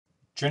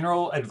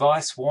General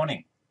advice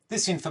warning.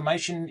 This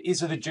information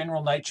is of a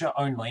general nature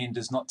only and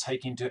does not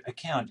take into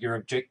account your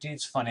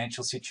objectives,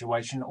 financial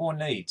situation, or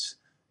needs.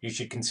 You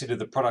should consider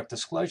the product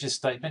disclosure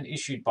statement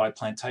issued by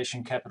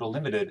Plantation Capital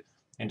Limited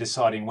in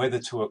deciding whether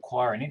to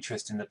acquire an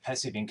interest in the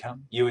Passive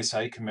Income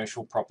USA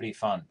Commercial Property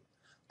Fund.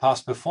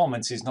 Past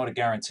performance is not a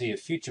guarantee of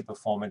future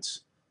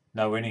performance.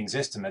 No earnings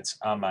estimates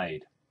are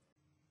made.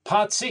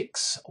 Part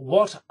 6.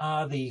 What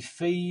are the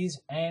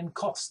fees and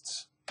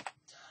costs?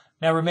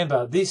 Now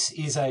remember, this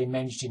is a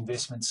managed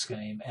investment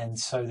scheme, and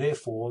so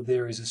therefore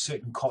there is a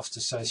certain cost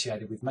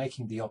associated with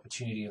making the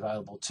opportunity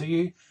available to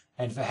you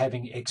and for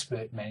having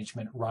expert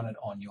management run it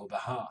on your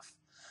behalf.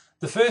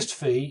 The first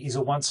fee is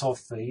a once-off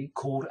fee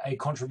called a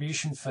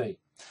contribution fee.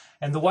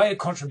 And the way a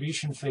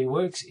contribution fee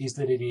works is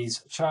that it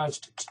is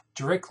charged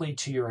directly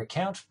to your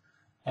account,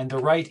 and the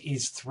rate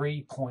is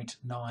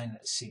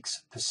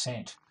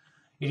 3.96%.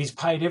 It is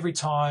paid every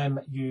time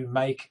you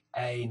make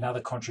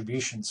another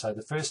contribution. So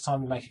the first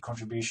time you make a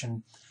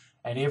contribution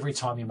and every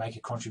time you make a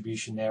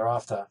contribution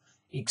thereafter,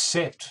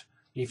 except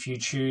if you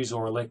choose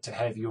or elect to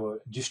have your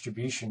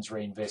distributions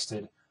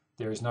reinvested,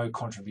 there is no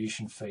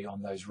contribution fee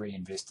on those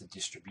reinvested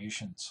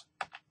distributions.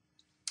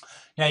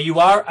 Now you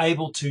are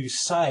able to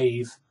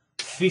save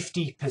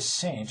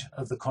 50%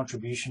 of the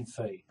contribution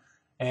fee.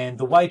 And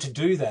the way to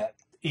do that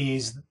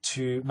is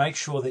to make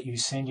sure that you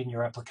send in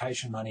your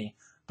application money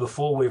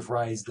before we've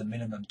raised the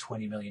minimum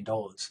 $20 million.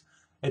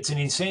 It's an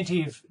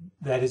incentive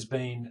that has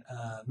been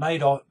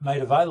made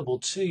available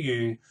to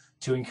you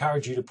to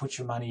encourage you to put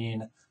your money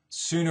in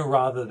sooner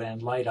rather than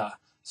later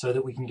so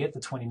that we can get the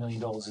 $20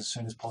 million as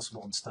soon as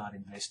possible and start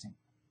investing.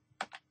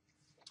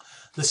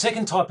 The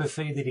second type of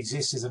fee that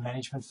exists is a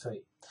management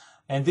fee.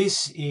 And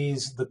this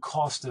is the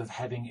cost of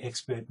having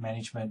expert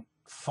management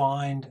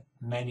find,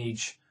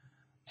 manage,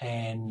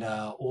 and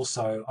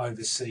also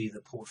oversee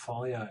the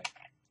portfolio.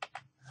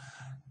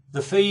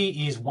 The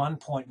fee is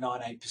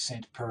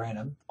 1.98% per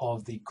annum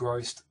of the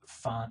gross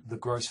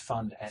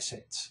fund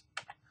assets,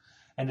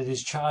 and it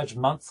is charged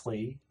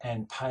monthly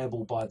and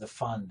payable by the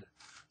fund.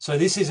 So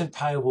this isn't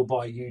payable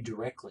by you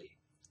directly.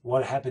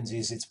 What happens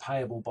is it's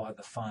payable by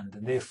the fund,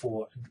 and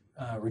therefore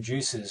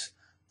reduces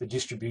the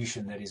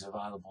distribution that is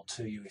available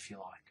to you, if you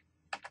like.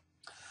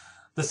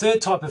 The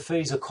third type of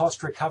fees are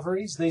cost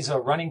recoveries. These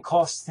are running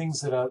costs, things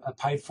that are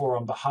paid for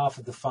on behalf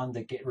of the fund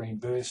that get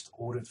reimbursed,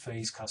 audit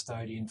fees,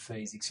 custodian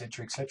fees,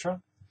 etc.,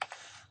 etc.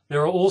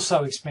 There are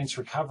also expense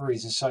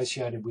recoveries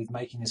associated with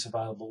making this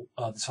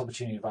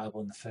opportunity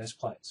available in the first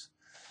place.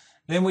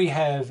 Then we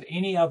have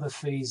any other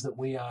fees that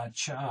we are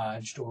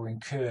charged or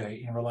incur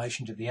in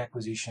relation to the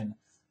acquisition,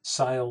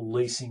 sale,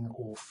 leasing,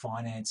 or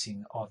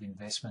financing of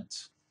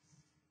investments.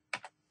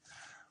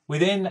 We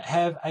then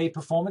have a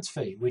performance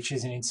fee, which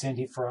is an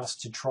incentive for us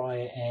to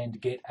try and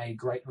get a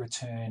great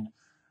return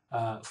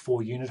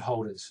for unit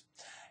holders.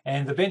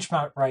 And the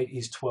benchmark rate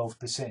is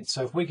 12%.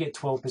 So if we get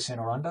 12%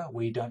 or under,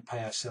 we don't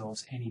pay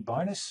ourselves any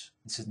bonus.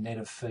 This is net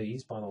of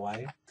fees, by the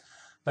way.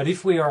 But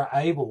if we are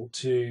able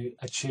to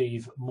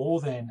achieve more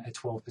than a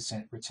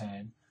 12%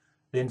 return,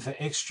 then for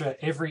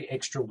every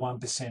extra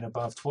 1%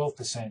 above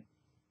 12%,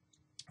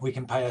 we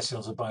can pay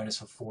ourselves a bonus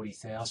of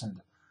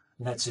 $40,000.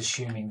 And that's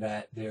assuming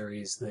that there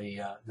is the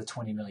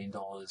 $20 million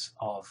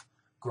of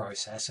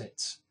gross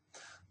assets.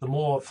 The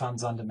more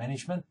funds under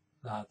management,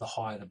 the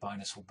higher the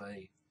bonus will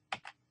be.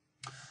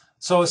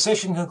 So a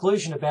session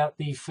conclusion about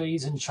the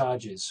fees and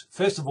charges.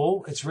 First of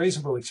all, it's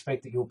reasonable to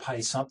expect that you'll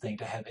pay something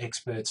to have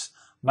experts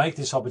make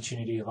this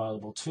opportunity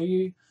available to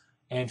you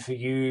and for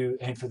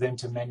them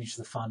to manage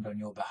the fund on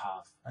your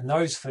behalf. And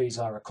those fees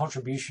are a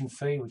contribution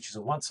fee, which is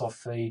a once-off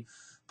fee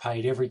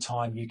paid every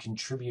time you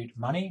contribute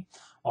money,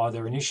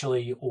 either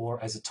initially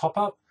or as a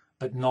top-up,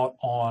 but not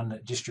on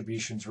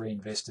distributions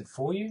reinvested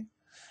for you.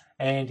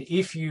 And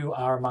if you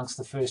are amongst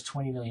the first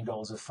 $20 million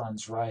of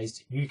funds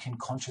raised, you can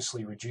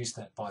consciously reduce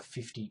that by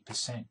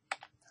 50%.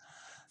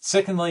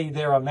 Secondly,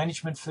 there are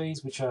management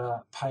fees, which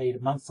are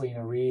paid monthly in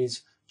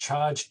arrears,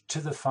 charged to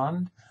the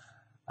fund,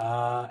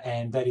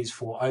 and that is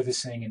for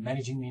overseeing and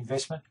managing the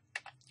investment.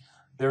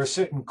 There are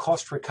certain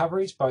cost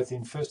recoveries, both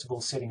in, first of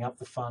all, setting up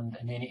the fund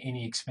and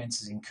any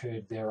expenses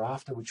incurred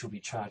thereafter, which will be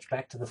charged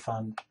back to the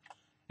fund.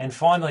 And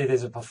finally,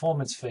 there's a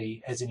performance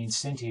fee as an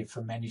incentive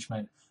for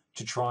management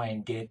to try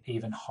and get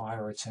even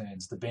higher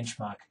returns, the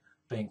benchmark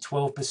being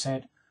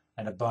 12%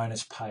 and a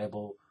bonus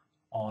payable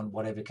on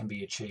whatever can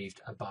be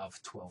achieved above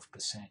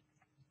 12%.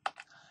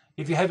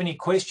 If you have any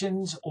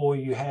questions or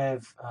you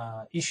have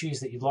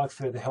issues that you'd like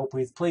further help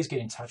with, please get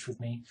in touch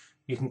with me.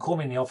 You can call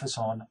me in the office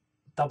on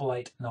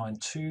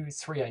 8892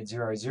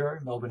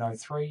 3800 Melbourne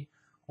 03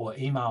 or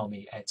email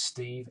me at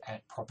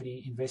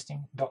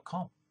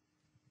steve@PropertyInvesting.com.